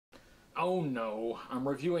Oh no, I'm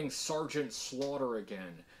reviewing Sergeant Slaughter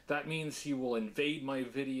again. That means he will invade my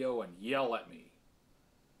video and yell at me.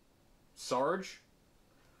 Sarge?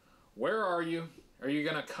 Where are you? Are you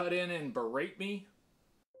gonna cut in and berate me?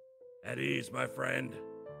 At ease, my friend.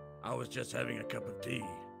 I was just having a cup of tea.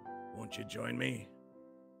 Won't you join me?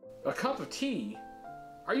 A cup of tea?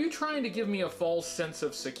 Are you trying to give me a false sense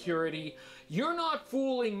of security? You're not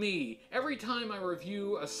fooling me! Every time I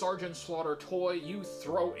review a Sergeant Slaughter toy, you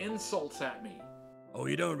throw insults at me. Oh,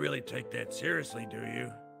 you don't really take that seriously, do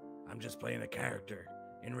you? I'm just playing a character.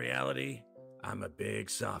 In reality, I'm a big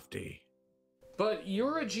softie. But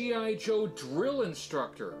you're a G.I. Joe drill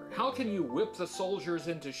instructor. How can you whip the soldiers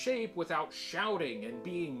into shape without shouting and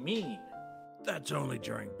being mean? That's only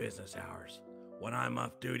during business hours. When I'm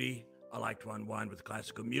off duty, I like to unwind with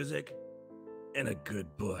classical music and a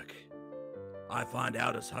good book. I find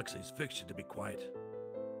Aldous Huxley's fiction to be quite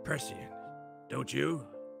prescient, don't you?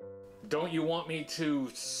 Don't you want me to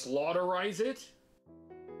slaughterize it?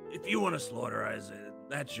 If you want to slaughterize it,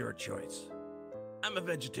 that's your choice. I'm a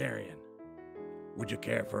vegetarian. Would you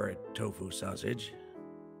care for a tofu sausage?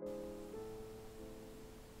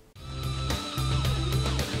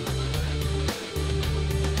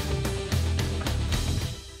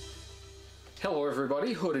 Hello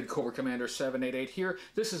everybody, Hooded Cobra Commander 788 here.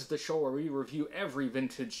 This is the show where we review every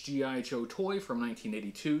vintage G.I. Joe toy from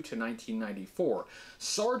 1982 to 1994.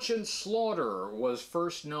 Sergeant Slaughter was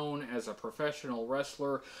first known as a professional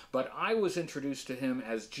wrestler, but I was introduced to him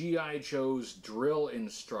as G.I. Joe's drill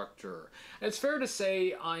instructor. It's fair to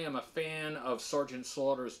say I am a fan of Sergeant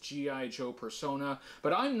Slaughter's G.I. Joe persona,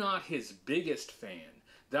 but I'm not his biggest fan.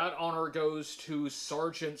 That honor goes to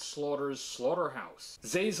Sergeant Slaughter's Slaughterhouse.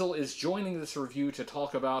 Zazel is joining this review to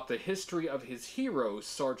talk about the history of his hero,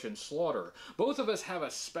 Sergeant Slaughter. Both of us have a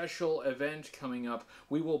special event coming up.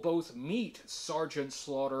 We will both meet Sergeant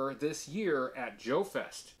Slaughter this year at Joe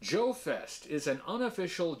Fest. Joe Fest is an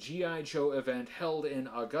unofficial G.I. Joe event held in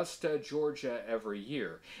Augusta, Georgia every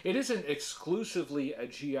year. It isn't exclusively a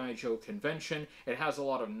G.I. Joe convention. It has a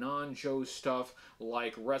lot of non-Joe stuff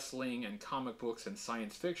like wrestling and comic books and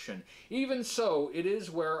science fiction. Even so, it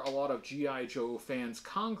is where a lot of G.I. Joe fans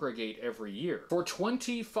congregate every year. For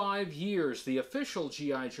 25 years, the official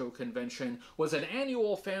G.I. Joe convention was an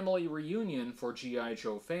annual family reunion for G.I.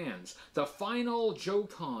 Joe fans. The final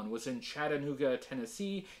JoeCon was in Chattanooga,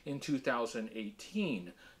 Tennessee in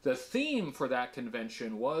 2018. The theme for that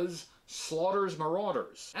convention was Slaughter's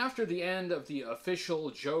Marauders. After the end of the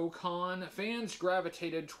official JoeCon, fans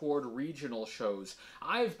gravitated toward regional shows.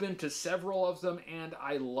 I've been to several of them and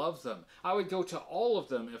I love them. I would go to all of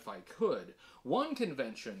them if I could. One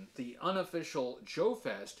convention, the unofficial Joe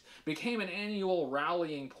Fest, became an annual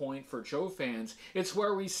rallying point for Joe fans. It's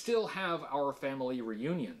where we still have our family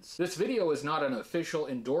reunions. This video is not an official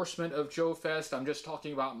endorsement of Joe Fest. I'm just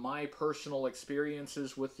talking about my personal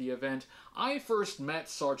experiences with the event. I first met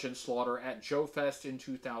Sergeant Slaughter at Joe Fest in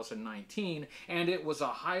 2019, and it was a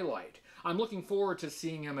highlight. I'm looking forward to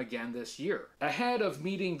seeing him again this year. Ahead of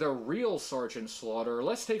meeting the real Sergeant Slaughter,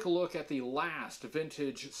 let's take a look at the last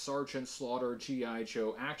vintage Sergeant Slaughter G.I.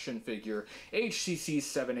 Joe action figure.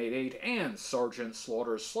 HCC788 and Sergeant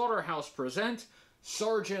Slaughter's Slaughterhouse present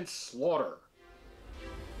Sergeant Slaughter.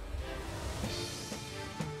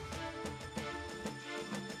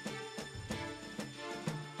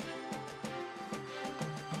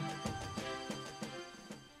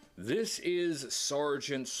 This is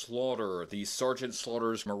Sergeant Slaughter, the Sergeant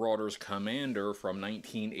Slaughter's Marauders Commander from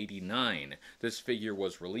 1989. This figure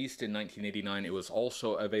was released in 1989. It was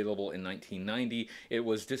also available in 1990. It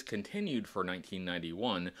was discontinued for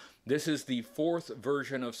 1991. This is the fourth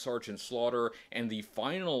version of Sergeant Slaughter and the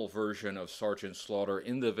final version of Sergeant Slaughter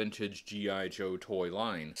in the vintage G.I. Joe toy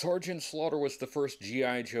line. Sergeant Slaughter was the first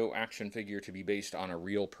G.I. Joe action figure to be based on a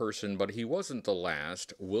real person, but he wasn't the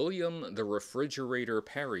last. William the Refrigerator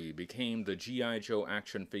Perry became the G.I. Joe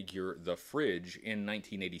action figure The Fridge in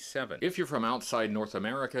 1987. If you're from outside North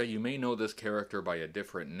America, you may know this character by a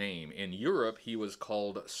different name. In Europe, he was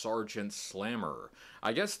called Sergeant Slammer.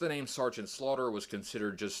 I guess the name Sergeant Slaughter was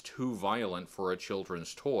considered just too violent for a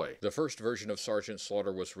children's toy. The first version of Sergeant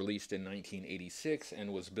Slaughter was released in 1986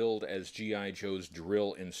 and was billed as G.I. Joe's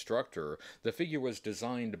drill instructor. The figure was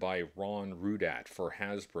designed by Ron Rudat for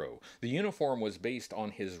Hasbro. The uniform was based on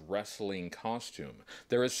his wrestling costume.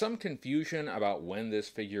 There is some confusion about when this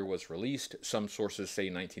figure was released. Some sources say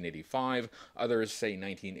 1985, others say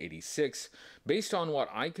 1986. Based on what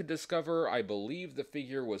I could discover, I believe the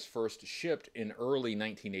figure was first shipped in early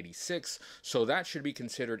 1986, so that should be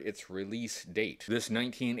considered honored its release date. This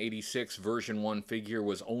 1986 version 1 figure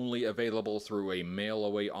was only available through a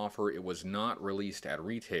mail-away offer. It was not released at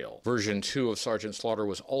retail. Version 2 of Sergeant Slaughter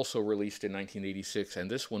was also released in 1986, and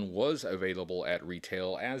this one was available at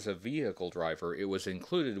retail as a vehicle driver. It was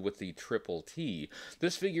included with the Triple T.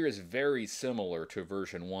 This figure is very similar to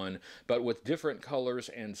version 1, but with different colors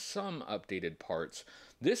and some updated parts.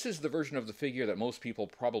 This is the version of the figure that most people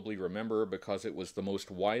probably remember because it was the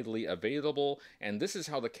most widely available, and this is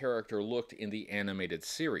how the character looked in the animated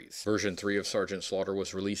series. Version 3 of Sergeant Slaughter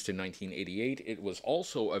was released in 1988. It was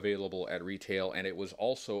also available at retail, and it was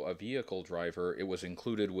also a vehicle driver. It was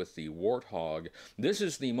included with the Warthog. This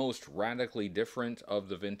is the most radically different of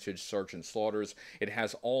the vintage Sergeant Slaughters. It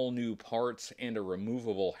has all new parts and a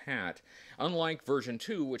removable hat. Unlike version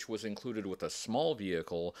 2, which was included with a small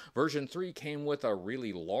vehicle, version 3 came with a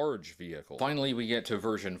really large vehicle. Finally, we get to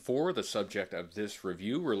version 4, the subject of this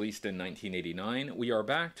review, released in 1989. We are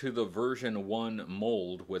back to the version 1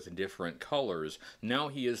 mold with different colors. Now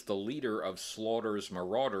he is the leader of Slaughter's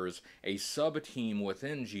Marauders, a sub-team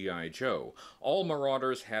within G.I. Joe. All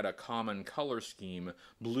Marauders had a common color scheme: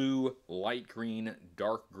 blue, light green,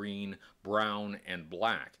 dark green, brown, and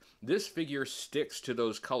black. This figure sticks to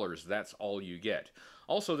those colors. That's all you get.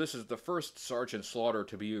 Also, this is the first Sergeant Slaughter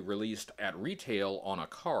to be released at retail on a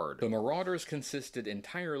card. The Marauders consisted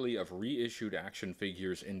entirely of reissued action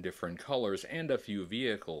figures in different colors and a few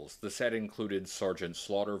vehicles. The set included Sergeant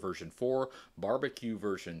Slaughter version 4, Barbecue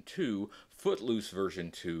version 2, Footloose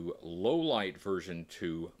version 2, Lowlight version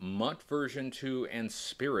 2, Mutt version 2, and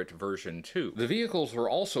Spirit version 2. The vehicles were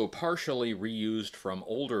also partially reused from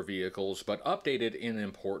older vehicles, but updated in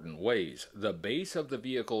important ways. The base of the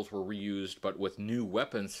vehicles were reused, but with new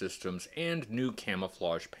weapon systems and new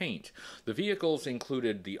camouflage paint. The vehicles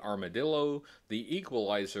included the Armadillo, the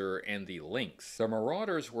Equalizer, and the Lynx. The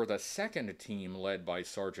Marauders were the second team led by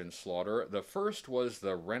Sergeant Slaughter. The first was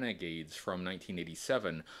the Renegades from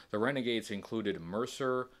 1987. The Renegades included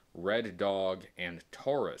Mercer, Red Dog, and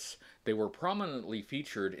Taurus. They were prominently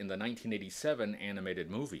featured in the 1987 animated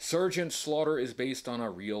movie. Sergeant Slaughter is based on a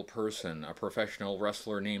real person, a professional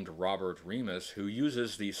wrestler named Robert Remus, who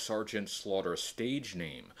uses the Sergeant Slaughter stage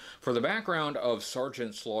name. For the background of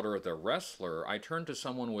Sergeant Slaughter the wrestler, I turn to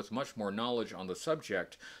someone with much more knowledge on the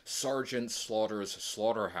subject, Sergeant Slaughter's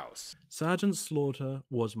Slaughterhouse. Sergeant Slaughter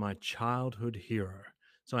was my childhood hero,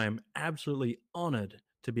 so I am absolutely honored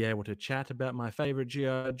to be able to chat about my favorite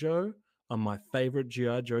G.I. Joe on my favorite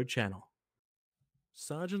G.I. Joe channel.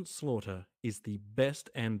 Sergeant Slaughter is the best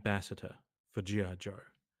ambassador for G.I. Joe.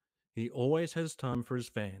 He always has time for his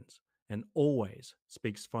fans and always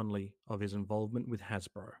speaks fondly of his involvement with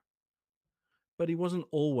Hasbro. But he wasn't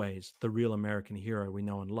always the real American hero we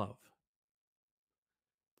know and love.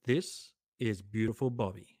 This is Beautiful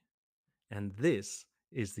Bobby, and this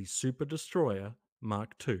is the Super Destroyer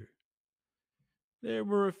Mark II. There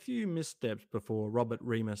were a few missteps before Robert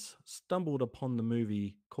Remus stumbled upon the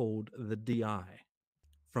movie called The D.I.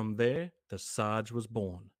 From there, the Sarge was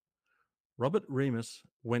born. Robert Remus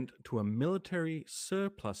went to a military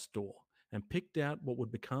surplus store and picked out what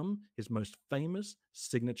would become his most famous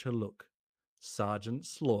signature look, Sergeant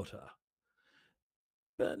Slaughter.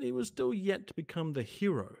 But he was still yet to become the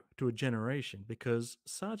hero to a generation because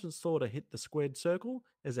Sergeant Slaughter hit the squared circle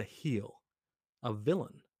as a heel, a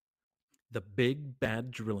villain. The big bad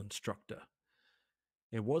drill instructor.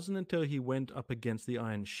 It wasn't until he went up against the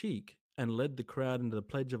Iron Sheik and led the crowd into the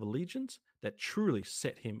Pledge of Allegiance that truly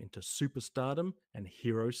set him into superstardom and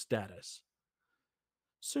hero status.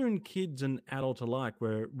 Soon kids and adults alike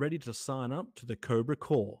were ready to sign up to the Cobra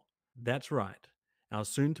Corps. That's right, our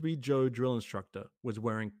soon-to-be Joe drill instructor was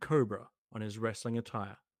wearing Cobra on his wrestling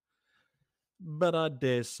attire. But I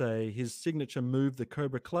dare say his signature move, the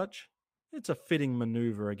Cobra Clutch, it's a fitting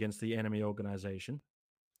maneuver against the enemy organization.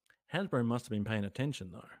 Hasbro must have been paying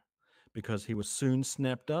attention, though, because he was soon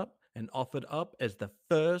snapped up and offered up as the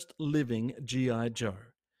first living G.I. Joe.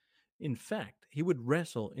 In fact, he would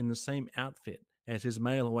wrestle in the same outfit as his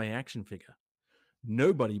mail-away action figure.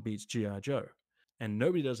 Nobody beats G.I. Joe, and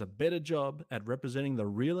nobody does a better job at representing the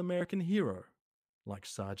real American hero like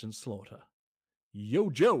Sergeant Slaughter. Yo,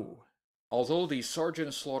 Joe! Although the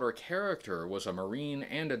Sergeant Slaughter character was a Marine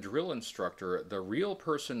and a drill instructor, the real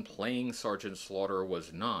person playing Sergeant Slaughter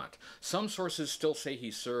was not. Some sources still say he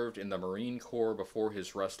served in the Marine Corps before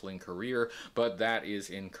his wrestling career, but that is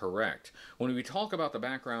incorrect. When we talk about the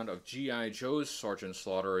background of G.I. Joe's Sergeant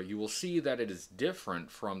Slaughter, you will see that it is different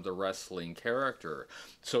from the wrestling character.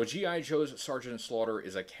 So G.I. Joe's Sergeant Slaughter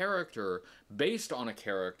is a character based on a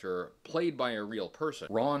character played by a real person.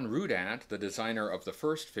 Ron Rudat, the designer of the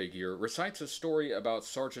first figure, recites a story about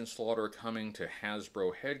Sergeant Slaughter coming to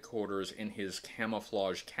Hasbro headquarters in his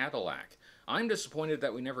camouflage Cadillac. I'm disappointed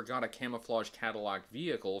that we never got a camouflage Cadillac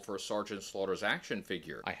vehicle for Sergeant Slaughter's action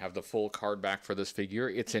figure. I have the full card back for this figure.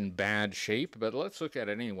 It's in bad shape, but let's look at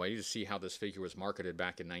it anyway to see how this figure was marketed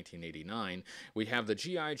back in 1989. We have the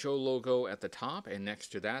G.I. Joe logo at the top, and next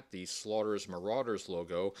to that, the Slaughter's Marauders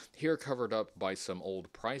logo, here covered up by some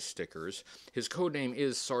old price stickers. His codename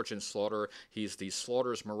is Sergeant Slaughter. He's the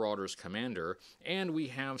Slaughter's Marauders commander, and we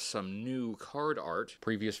have some new card art.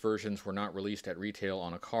 Previous versions were not released at retail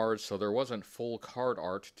on a card, so there wasn't full card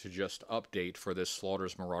art to just update for this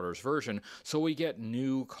Slaughter's Marauders version, so we get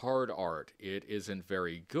new card art. It isn't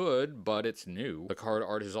very good, but it's new. The card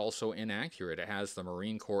art is also inaccurate. It has the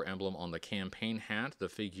Marine Corps emblem on the campaign hat. The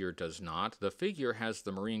figure does not. The figure has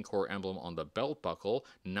the Marine Corps emblem on the belt buckle,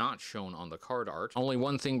 not shown on the card art. Only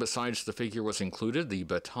one thing besides the figure was included, the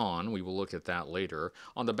baton. We will look at that later.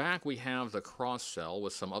 On the back we have the cross cell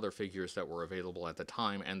with some other figures that were available at the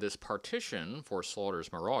time, and this partition for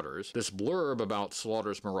Slaughter's Marauders. This blurb about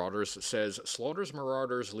Slaughter's Marauders says, Slaughter's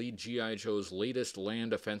Marauders lead G.I. Joe's latest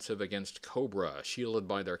land offensive against Cobra. Shielded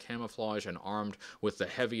by their camouflage and armed with the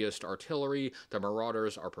heaviest artillery, the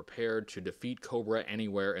Marauders are prepared to defeat Cobra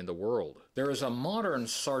anywhere in the world. There is a modern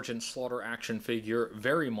Sergeant Slaughter action figure,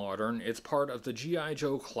 very modern. It's part of the G.I.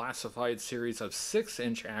 Joe classified series of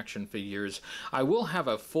 6-inch action figures. I will have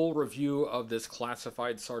a full review of this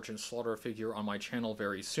classified Sergeant Slaughter figure on my channel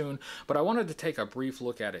very soon, but I wanted to take a brief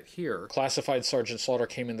look at it here. Classified Sergeant Slaughter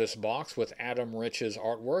came in this box with Adam Rich's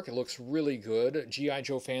artwork. It looks really good. G.I.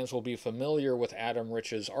 Joe fans will be familiar with Adam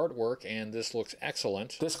Rich's artwork, and this looks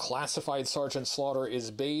excellent. This classified Sergeant Slaughter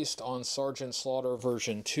is based on Sergeant Slaughter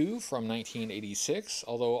version 2 from 1986,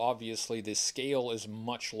 although obviously the scale is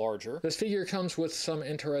much larger. This figure comes with some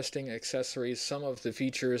interesting accessories. Some of the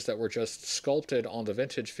features that were just sculpted on the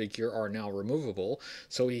vintage figure are now removable.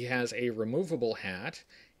 So he has a removable hat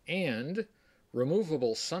and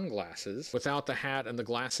removable sunglasses. Without the hat and the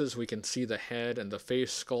glasses, we can see the head and the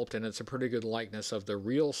face sculpt, and it's a pretty good likeness of the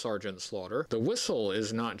real Sergeant Slaughter. The whistle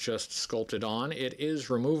is not just sculpted on, it is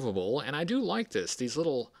removable, and I do like this. These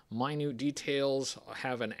little minute details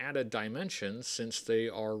have an added dimension since they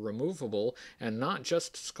are removable and not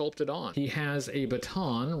just sculpted on. He has a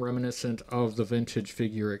baton reminiscent of the vintage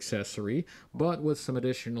figure accessory, but with some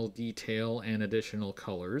additional detail and additional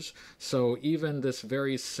colors. So even this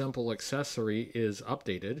very simple accessory is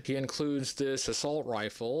updated. He includes this assault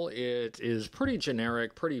rifle. It is pretty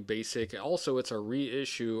generic, pretty basic. Also, it's a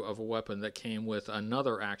reissue of a weapon that came with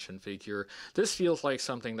another action figure. This feels like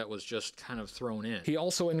something that was just kind of thrown in. He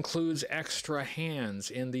also includes extra hands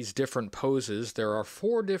in these different poses. There are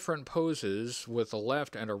 4 different poses with a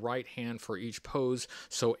left and a right hand for each pose,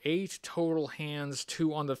 so 8 total hands,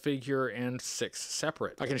 2 on the figure and 6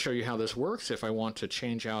 separate. I can show you how this works. If I want to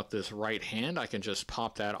change out this right hand, I can just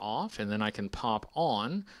pop that off, and then I can pop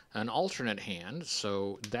on an alternate hand,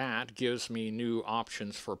 so that gives me new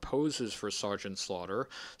options for poses for Sergeant Slaughter.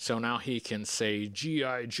 So now he can say,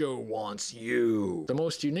 G.I. Joe wants you. The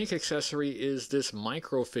most unique accessory is this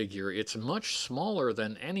micro figure. It's much smaller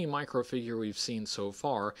than any micro figure we've seen so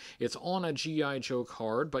far. It's on a G.I. Joe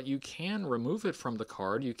card, but you can remove it from the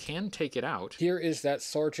card. You can take it out. Here is that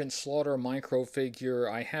Sergeant Slaughter micro figure.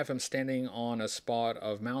 I have him standing on a spot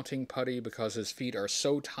of mounting putty because his feet are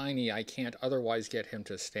so tiny I can't otherwise get him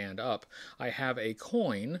to stand up. I have a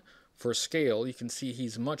coin for scale. You can see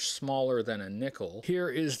he's much smaller than a nickel. Here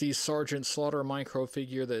is the Sergeant Slaughter micro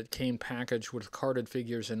figure that came packaged with carded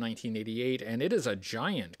figures in 1988, and it is a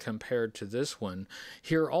giant compared to this one.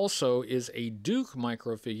 Here also is a Duke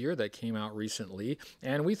micro figure that came out recently,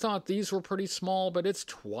 and we thought these were pretty small, but it's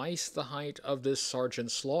twice the height of this Sergeant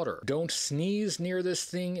Slaughter. Don't sneeze near this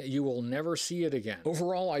thing, you will never see it again.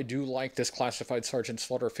 Overall, I do like this classified Sergeant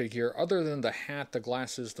Slaughter figure. Other than the hat, the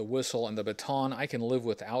glasses, the whistle, and the baton, I can live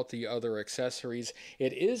without the other accessories.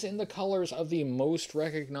 It is in the colors of the most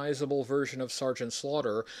recognizable version of Sergeant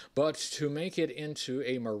Slaughter, but to make it into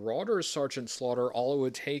a Marauder Sergeant Slaughter, all it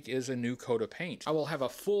would take is a new coat of paint. I will have a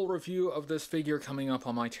full review of this figure coming up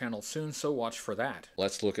on my channel soon, so watch for that.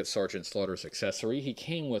 Let's look at Sergeant Slaughter's accessory. He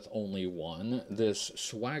came with only one, this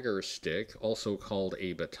swagger stick, also called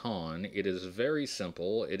a baton. It is very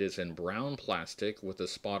simple. It is in brown plastic with a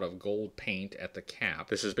spot of gold paint at the cap.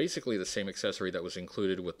 This is basically the same accessory that was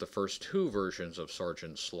included with the first first two versions of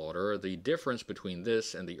Sergeant Slaughter. The difference between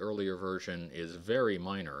this and the earlier version is very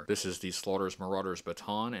minor. This is the Slaughter's Marauder's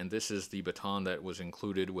baton, and this is the baton that was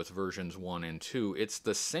included with versions 1 and 2. It's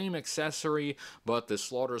the same accessory, but the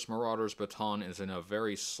Slaughter's Marauder's baton is in a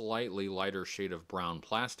very slightly lighter shade of brown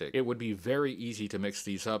plastic. It would be very easy to mix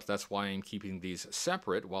these up. That's why I'm keeping these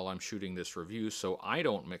separate while I'm shooting this review, so I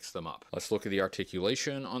don't mix them up. Let's look at the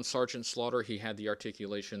articulation on Sergeant Slaughter. He had the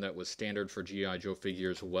articulation that was standard for G.I. Joe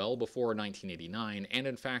figures well before 1989, and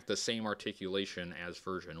in fact the same articulation as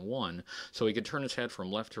version 1, so he could turn his head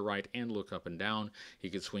from left to right and look up and down. He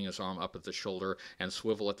could swing his arm up at the shoulder and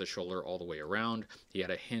swivel at the shoulder all the way around. He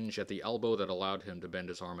had a hinge at the elbow that allowed him to bend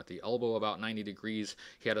his arm at the elbow about 90 degrees.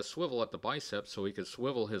 He had a swivel at the bicep so he could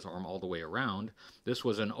swivel his arm all the way around. This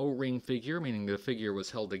was an O-ring figure, meaning the figure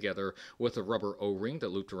was held together with a rubber O-ring that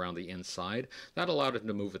looped around the inside. That allowed him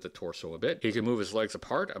to move at the torso a bit. He could move his legs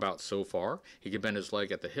apart about so far. He could bend his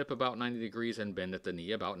leg at the hip about 90 degrees and bend at the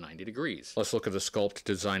knee about 90 degrees. Let's look at the sculpt,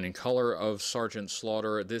 design, and color of Sergeant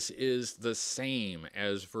Slaughter. This is the same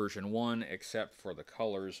as version 1 except for the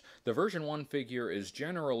colors. The version 1 figure is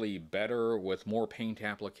generally better with more paint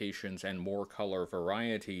applications and more color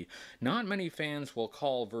variety. Not many fans will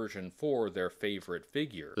call version 4 their favorite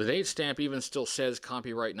figure. The date stamp even still says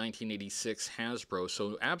copyright 1986 Hasbro,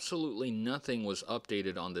 so absolutely nothing was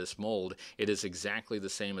updated on this mold. It is exactly the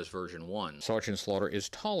same as version 1. Sergeant Slaughter is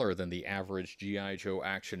taller than the average G.I. Joe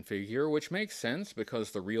action figure, which makes sense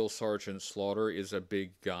because the real Sergeant Slaughter is a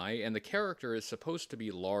big guy and the character is supposed to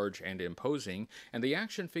be large and imposing, and the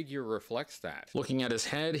action figure reflects that. Looking at his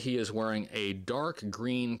head, he is wearing a dark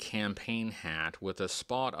green campaign hat with a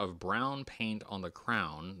spot of brown paint on the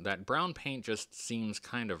crown. That brown paint just seems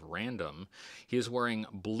kind of random. He is wearing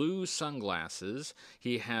blue sunglasses.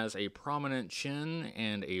 He has a prominent chin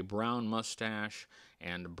and a brown mustache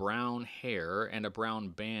and brown hair and a brown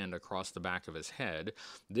band across the back of his head.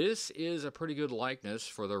 This is a pretty good likeness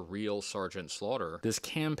for the real Sergeant Slaughter. This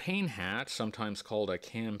campaign hat, sometimes called a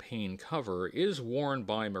campaign cover, is worn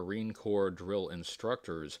by Marine Corps drill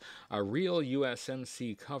instructors. A real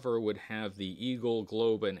USMC cover would have the eagle,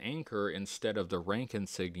 globe, and anchor instead of the rank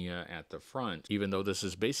insignia at the front. Even though this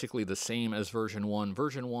is basically the same as version 1,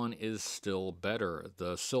 version 1 is still better.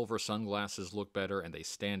 The silver sunglasses look better and they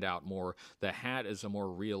stand out more. The hat is a more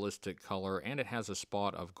realistic color, and it has a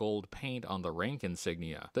spot of gold paint on the rank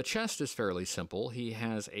insignia. The chest is fairly simple. He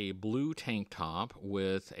has a blue tank top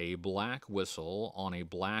with a black whistle on a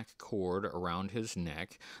black cord around his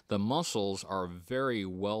neck. The muscles are very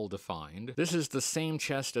well defined. This is the same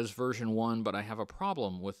chest as version 1, but I have a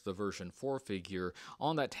problem with the version 4 figure.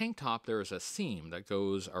 On that tank top there is a seam that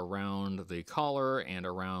goes around the collar and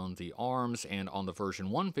around the arms, and on the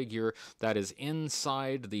version 1 figure that is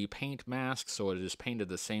inside the paint mask, so it is painted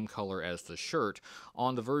the same color as the shirt.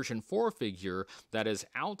 On the version 4 figure, that is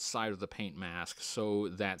outside of the paint mask, so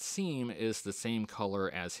that seam is the same color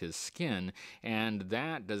as his skin, and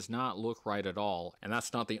that does not look right at all, and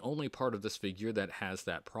that's not the only part of this figure that has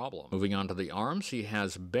that problem. Moving on to the arms, he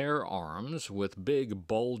has bare arms with big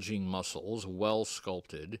bulging muscles, well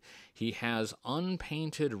sculpted. He has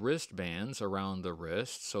unpainted wristbands around the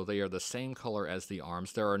wrists, so they are the same color as the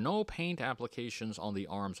arms. There are no paint applications on the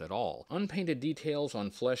arms at all. Unpainted details on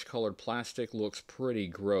flesh-colored plastic looks pretty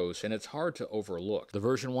gross, and it's hard to overlook. The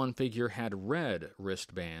version 1 figure had red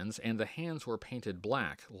wristbands, and the hands were painted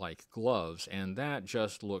black, like gloves, and that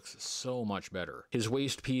just looks so much better. His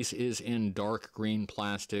waist piece is in dark green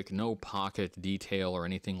plastic, no pocket detail or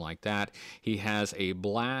anything like that. He has a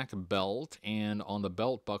black belt, and on the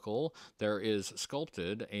belt buckle there is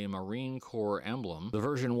sculpted a Marine Corps emblem. The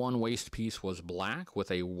version 1 waist piece was black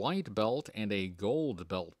with a white belt and a gold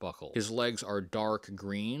belt buckle. His legs are dark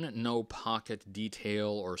green, no pocket detail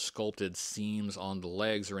or sculpted seams on the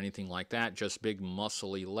legs or anything like that, just big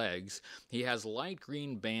muscly legs. He has light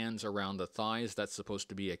green bands around the thighs. That's supposed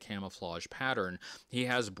to be a camouflage pattern. He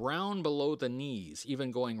has brown below the knees,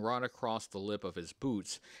 even going right across the lip of his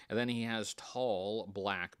boots, and then he has tall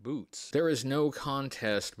black boots. There is no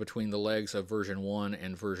contest between the legs of version 1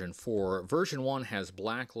 and version 4. Version 1 has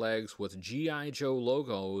black legs with G.I. Joe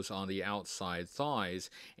logos on the outside thighs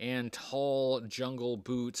and tall jungle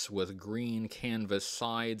boots with green canvas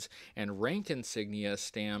sides and rank insignia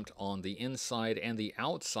stamped on the inside and the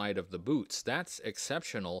outside of the boots. That's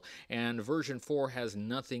exceptional, and version 4 has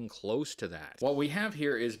nothing close to that. What we have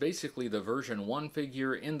here is basically the version 1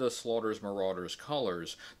 figure in the Slaughter's Marauders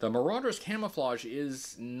colors. The Marauders camouflage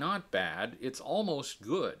is not bad, it's almost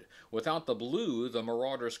good. Without the blue, the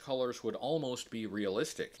Marauders' colors would almost be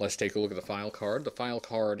realistic. Let's take a look at the file card. The file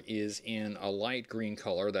card is in a light green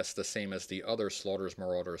color. That's the same as the other Slaughter's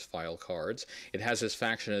Marauders file cards. It has his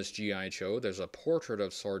faction as G.I. Joe. There's a portrait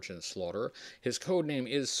of Sergeant Slaughter. His code name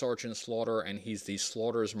is Sergeant Slaughter, and he's the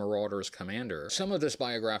Slaughter's Marauders commander. Some of this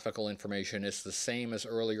biographical information is the same as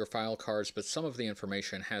earlier file cards, but some of the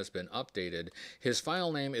information has been updated. His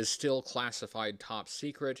file name is still classified top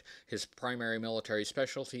secret. His primary military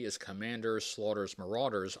specialty is Commander Slaughter's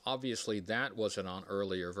Marauders. Obviously, that wasn't on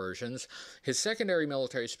earlier versions. His secondary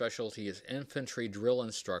military specialty is Infantry Drill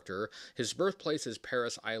Instructor. His birthplace is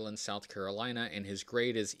Parris Island, South Carolina, and his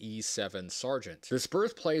grade is E7 Sergeant. This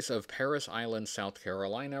birthplace of Parris Island, South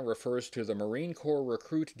Carolina refers to the Marine Corps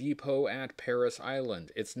Recruit Depot at Parris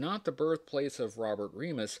Island. It's not the birthplace of Robert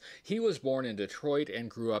Remus. He was born in Detroit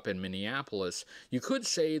and grew up in Minneapolis. You could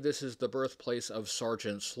say this is the birthplace of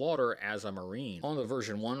Sergeant Slaughter as a Marine. On the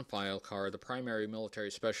version 1 file card, the primary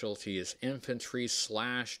military specialty is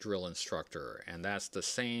Infantry/Drill Instructor, and that's the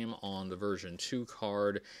same on the version 2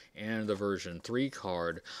 card and the version 3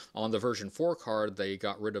 card. On the version 4 card, they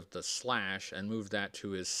got rid of the slash and moved that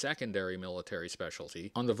to his secondary military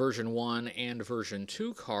specialty. On the version 1 and version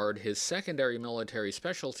 2 card, his secondary military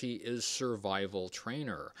specialty is Survival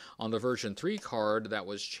Trainer. On the version 3 card, that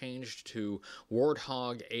was changed to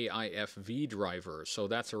Warthog AIFV Driver, so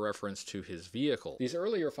that's a reference to his vehicle. These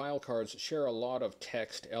earlier file cards share a lot of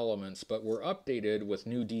text elements, but were updated with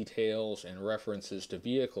new details and references to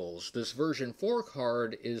vehicles. This version 4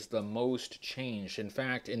 card is the most changed, in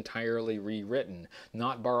fact entirely rewritten,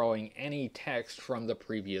 not borrowing any text from the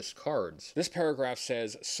previous cards. This paragraph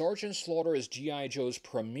says, Sergeant Slaughter is G.I. Joe's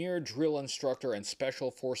premier drill instructor and special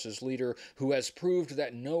forces leader who has proved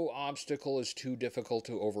that no obstacle is too difficult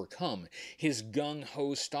to overcome. His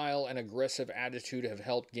gung-ho style and aggressive attitude have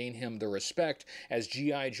helped gain him the respect as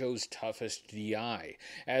G.I. Joe's toughest DI.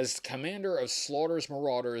 As commander of Slaughter's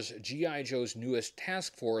Marauders, G.I. Joe's newest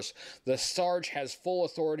task force, the Sarge has full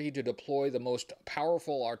authority to deploy the most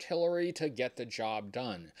powerful artillery to get the job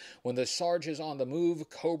done. When the Sarge is on the move,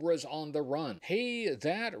 Cobra's on the run. Hey,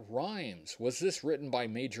 that rhymes. Was this written by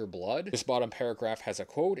Major Blood? This bottom paragraph has a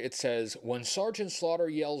quote. It says, when Sergeant Slaughter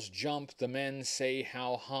yells jump, the men say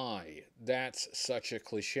how high. That's such a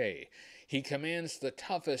cliche. He commands the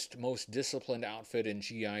toughest, most disciplined outfit in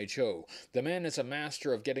G.I. Joe. The man is a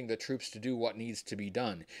master of getting the troops to do what needs to be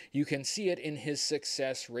done. You can see it in his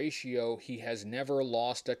success ratio. He has never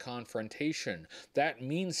lost a confrontation. That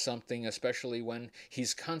means something, especially when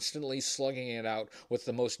he's constantly slugging it out with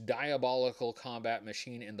the most diabolical combat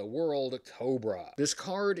machine in the world, Cobra. This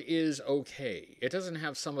card is okay. It doesn't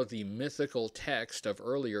have some of the mythical text of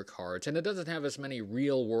earlier cards, and it doesn't have as many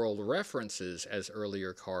real-world references as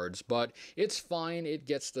earlier cards, but it's fine, it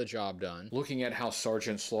gets the job done. Looking at how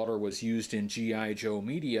Sergeant Slaughter was used in G.I. Joe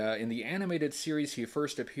media, in the animated series he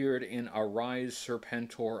first appeared in Arise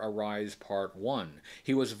Serpentor Arise Part 1.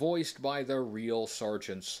 He was voiced by the real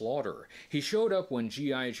Sergeant Slaughter. He showed up when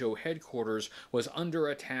G.I. Joe headquarters was under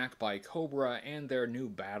attack by Cobra and their new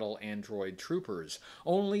battle android troopers.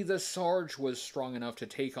 Only the Sarge was strong enough to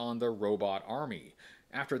take on the robot army.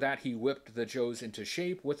 After that, he whipped the Joes into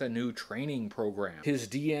shape with a new training program. His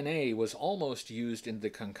DNA was almost used in the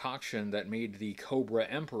concoction that made the Cobra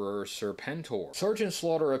Emperor Serpentor. Sergeant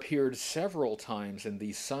Slaughter appeared several times in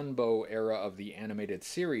the Sunbow era of the animated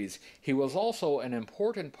series. He was also an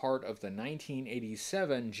important part of the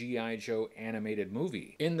 1987 G.I. Joe animated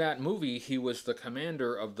movie. In that movie, he was the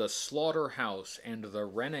commander of the Slaughterhouse and the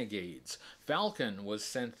Renegades. Falcon was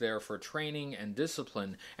sent there for training and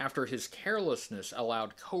discipline after his carelessness allowed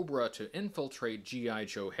Cobra to infiltrate G.I.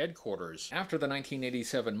 Joe headquarters. After the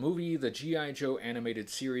 1987 movie, the G.I. Joe animated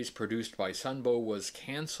series produced by Sunbow was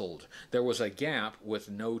cancelled. There was a gap with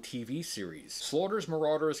no TV series. Slaughter's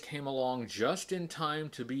Marauders came along just in time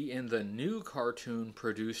to be in the new cartoon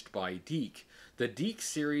produced by Deke. The Deke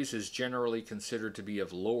series is generally considered to be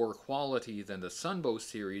of lower quality than the Sunbow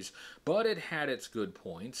series, but it had its good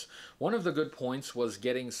points. One of the good points was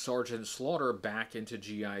getting Sergeant Slaughter back into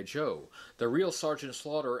G.I. Joe. The real Sergeant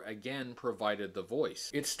Slaughter again provided the voice.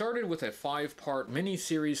 It started with a 5-part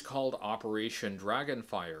miniseries called Operation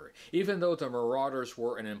Dragonfire. Even though the Marauders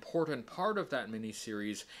were an important part of that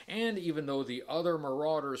miniseries, and even though the other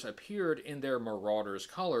Marauders appeared in their Marauders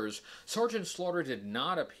colors, Sergeant Slaughter did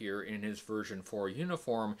not appear in his version 4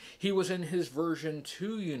 uniform, he was in his version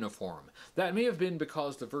 2 uniform. That may have been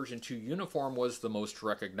because the version 2 uniform was the most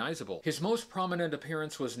recognizable. His most prominent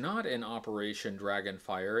appearance was not in Operation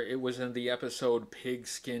Dragonfire, it was in the episode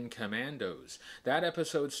Pigskin Commandos. That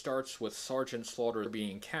episode starts with Sergeant Slaughter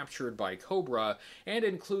being captured by Cobra and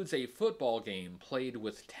includes a football game played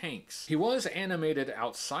with tanks. He was animated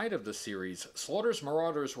outside of the series. Slaughter's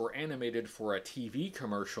Marauders were animated for a TV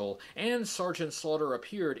commercial, and Sergeant Slaughter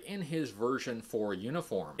appeared in his version 4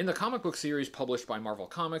 uniform. In the comic book series published by Marvel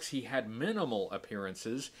Comics, he had minimal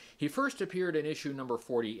appearances. He first appeared in issue number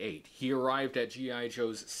 48. He arrived at G.I.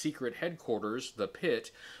 Joe's secret headquarters, the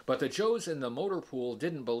Pit, but the Joes in the motor pool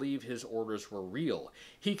didn't believe his orders were real.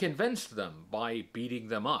 He convinced them by beating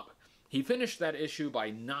them up. He finished that issue by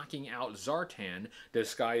knocking out Zartan,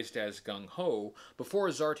 disguised as Gung-Ho, before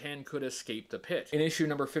Zartan could escape the pit. In issue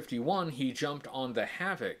number 51, he jumped on the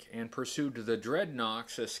Havoc and pursued the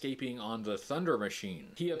Dreadnoks, escaping on the Thunder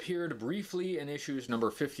Machine. He appeared briefly in issues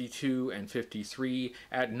number 52 and 53.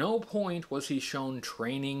 At no point was he shown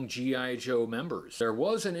training G.I. Joe members. There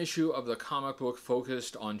was an issue of the comic book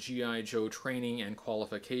focused on G.I. Joe training and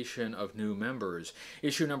qualification of new members.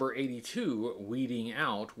 Issue number 82, Weeding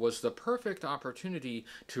Out, was the perfect opportunity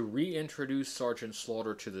to reintroduce Sergeant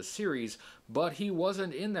Slaughter to the series, but he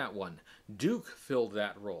wasn't in that one. Duke filled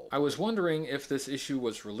that role. I was wondering if this issue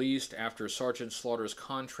was released after Sergeant Slaughter's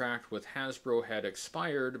contract with Hasbro had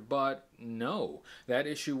expired, but no. That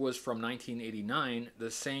issue was from 1989,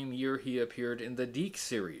 the same year he appeared in the Deke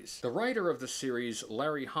series. The writer of the series,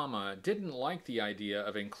 Larry Hama, didn't like the idea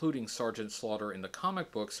of including Sergeant Slaughter in the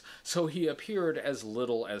comic books, so he appeared as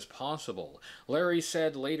little as possible. Larry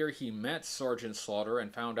said later he met Sergeant Slaughter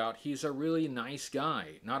and found out he's a really nice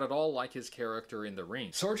guy, not at all like his character in the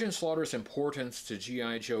ring. Sergeant Slaughter's importance to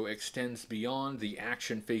G.I. Joe extends beyond the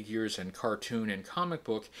action figures and cartoon and comic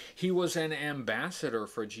book. He was an ambassador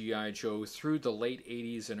for G.I. Joe through the late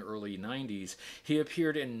 80s and early 90s. He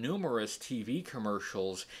appeared in numerous TV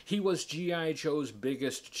commercials. He was G.I. Joe's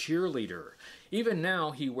biggest cheerleader. Even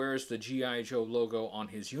now, he wears the G.I. Joe logo on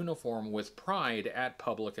his uniform with pride at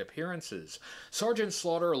public appearances. Sergeant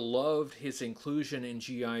Slaughter loved his inclusion in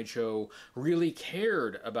G.I. Joe, really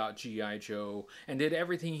cared about G.I. Joe, and did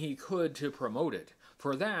everything he could to promote it.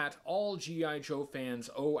 For that, all G.I. Joe fans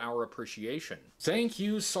owe our appreciation. Thank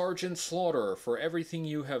you, Sergeant Slaughter, for everything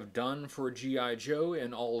you have done for G.I. Joe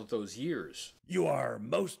in all of those years. You are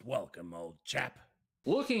most welcome, old chap.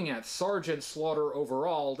 Looking at Sergeant Slaughter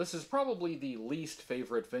overall, this is probably the least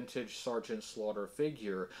favorite vintage Sergeant Slaughter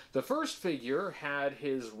figure. The first figure had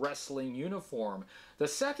his wrestling uniform. The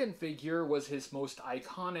second figure was his most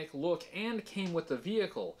iconic look and came with the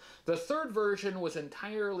vehicle. The third version was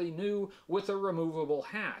entirely new with a removable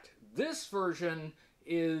hat. This version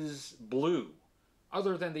is blue.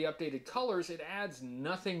 Other than the updated colors, it adds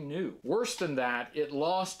nothing new. Worse than that, it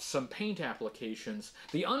lost some paint applications.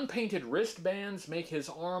 The unpainted wristbands make his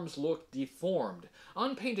arms look deformed.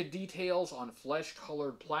 Unpainted details on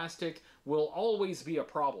flesh-colored plastic will always be a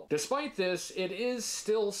problem. Despite this, it is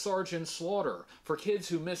still Sergeant Slaughter. For kids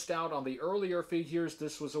who missed out on the earlier figures,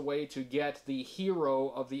 this was a way to get the hero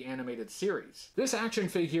of the animated series. This action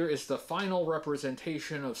figure is the final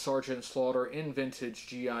representation of Sergeant Slaughter in vintage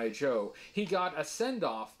G.I. Joe. He got a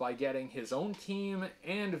send-off by getting his own team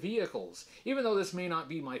and vehicles. Even though this may not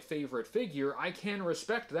be my favorite figure, I can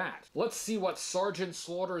respect that. Let's see what Sergeant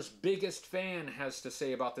Slaughter's biggest fan has to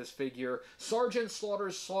say about this figure. Sergeant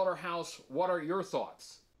Slaughter's Slaughterhouse, what are your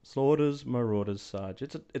thoughts? Slaughter's Marauders Sarge.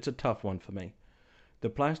 It's a tough one for me. The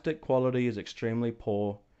plastic quality is extremely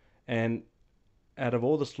poor, and out of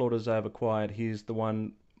all the Slaughters I've acquired, he's the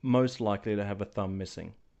one most likely to have a thumb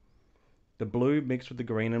missing. The blue mixed with the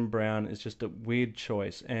green and brown is just a weird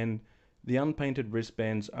choice, and the unpainted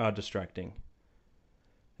wristbands are distracting.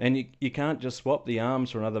 And you can't just swap the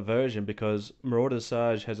arms for another version because Marauders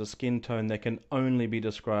Sarge has a skin tone that can only be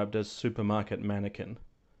described as supermarket mannequin.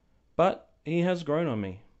 But he has grown on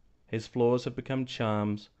me. His flaws have become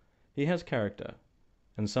charms. He has character.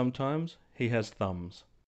 And sometimes he has thumbs.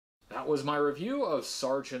 That was my review of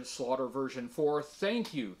Sergeant Slaughter version 4.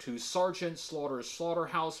 Thank you to Sergeant Slaughter's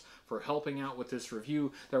Slaughterhouse for helping out with this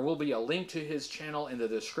review. There will be a link to his channel in the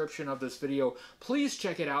description of this video. Please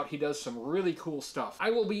check it out. He does some really cool stuff.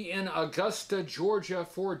 I will be in Augusta, Georgia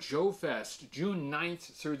for Joe Fest, June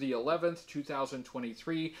 9th through the 11th,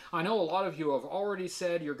 2023. I know a lot of you have already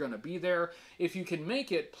said you're going to be there. If you can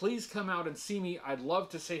make it, please come out and see me. I'd love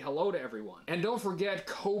to say hello to everyone. And don't forget,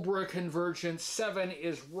 Cobra Convergence 7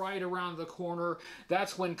 is right around the corner.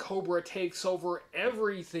 That's when Cobra takes over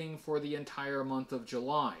everything for the entire month of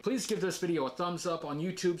July. Please Please give this video a thumbs up on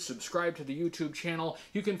YouTube, subscribe to the YouTube channel.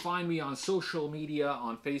 You can find me on social media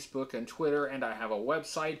on Facebook and Twitter, and I have a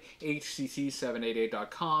website,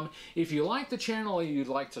 HCC788.com. If you like the channel or you'd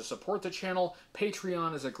like to support the channel,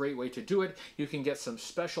 Patreon is a great way to do it. You can get some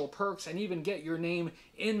special perks and even get your name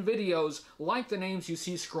in videos like the names you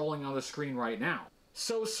see scrolling on the screen right now.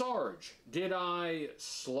 So Sarge, did I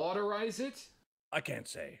slaughterize it? I can't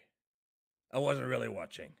say. I wasn't really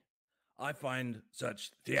watching. I find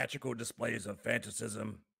such theatrical displays of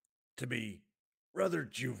fanaticism to be rather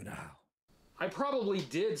juvenile. I probably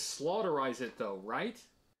did slaughterize it though, right?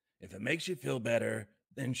 If it makes you feel better,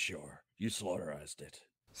 then sure, you slaughterized it.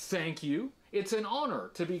 Thank you. It's an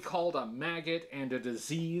honor to be called a maggot and a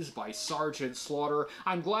disease by Sergeant Slaughter.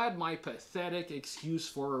 I'm glad my pathetic excuse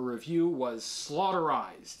for a review was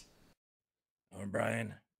slaughterized.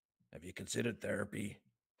 Brian, have you considered therapy?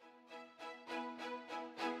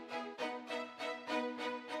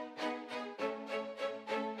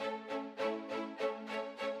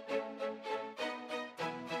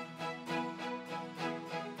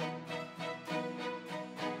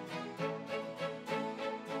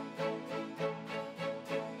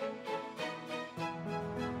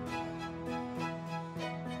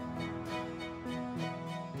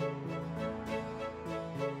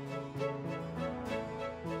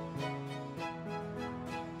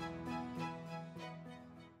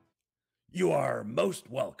 You are most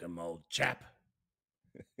welcome, old chap.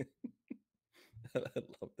 I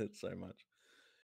love that so much.